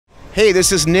Hey,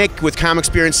 this is Nick with Comic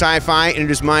Experience Sci-Fi, and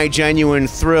it is my genuine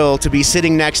thrill to be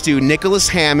sitting next to Nicholas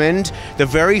Hammond, the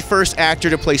very first actor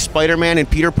to play Spider-Man and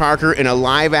Peter Parker in a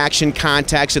live-action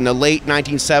context in the late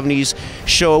 1970s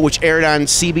show, which aired on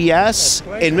CBS.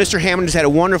 And Mr. Hammond has had a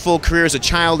wonderful career as a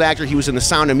child actor. He was in The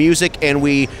Sound of Music, and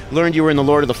we learned you were in The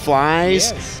Lord of the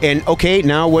Flies. Yes. And okay,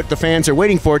 now what the fans are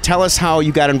waiting for, tell us how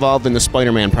you got involved in the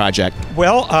Spider-Man project.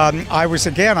 Well, I was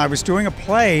doing a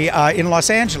play in Los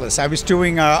Angeles. I was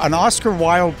doing an Oscar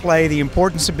Wilde play, The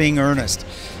Importance of Being Earnest.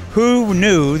 Who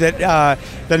knew that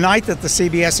the night that the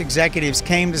CBS executives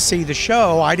came to see the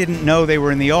show, I didn't know they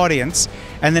were in the audience,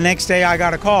 and the next day I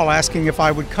got a call asking if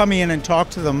I would come in and talk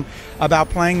to them about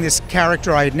playing this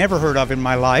character I had never heard of in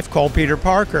my life called Peter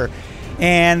Parker.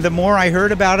 And the more I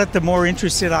heard about it, the more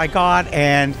interested I got,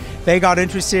 and they got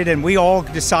interested, and we all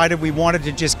decided we wanted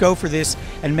to just go for this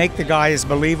and make the guy as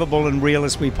believable and real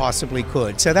as we possibly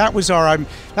could. So that was our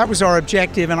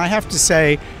objective, and I have to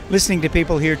say, listening to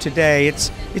people here today,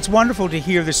 it's wonderful to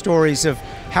hear the stories of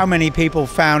how many people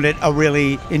found it a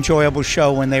really enjoyable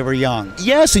show when they were young.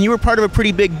 Yes, and you were part of a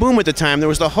pretty big boom at the time. There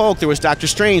was the Hulk, there was Doctor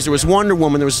Strange, there was Wonder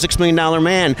Woman, there was $6 Million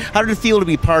Man. How did it feel to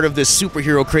be part of this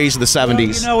superhero craze of the 70s? Well,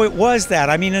 you know, it was that.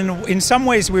 I mean, in some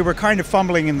ways we were kind of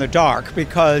fumbling in the dark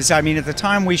because, I mean, at the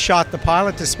time we shot the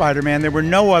pilot to Spider-Man, there were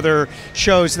no other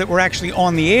shows that were actually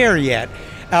on the air yet.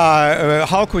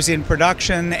 Hulk was in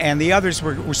production and the others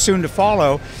were soon to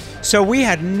follow. So we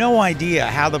had no idea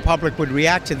how the public would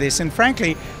react to this, and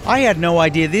frankly, I had no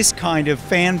idea this kind of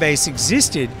fan base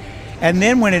existed. And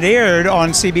then when it aired on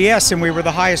CBS, and we were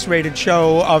the highest rated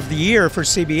show of the year for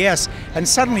CBS, and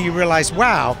suddenly you realize,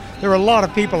 wow, there are a lot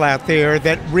of people out there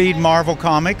that read Marvel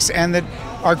comics and that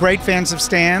are great fans of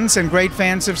Stan's and great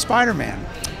fans of Spider-Man.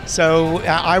 So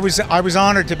I was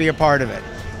honored to be a part of it.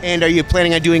 And are you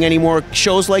planning on doing any more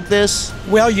shows like this?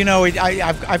 Well, you know,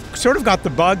 I've sort of got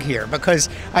the bug here because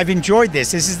I've enjoyed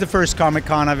this. This is the first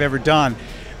Comic-Con I've ever done.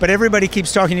 But everybody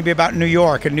keeps talking to me about New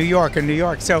York and New York and New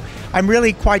York. So I'm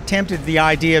really quite tempted the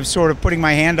idea of sort of putting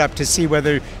my hand up to see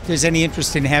whether there's any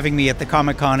interest in having me at the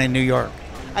Comic-Con in New York.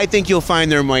 I think you'll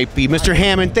find there might be. Mr.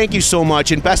 Hammond, thank you so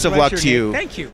much, and best of luck to you. Thank you.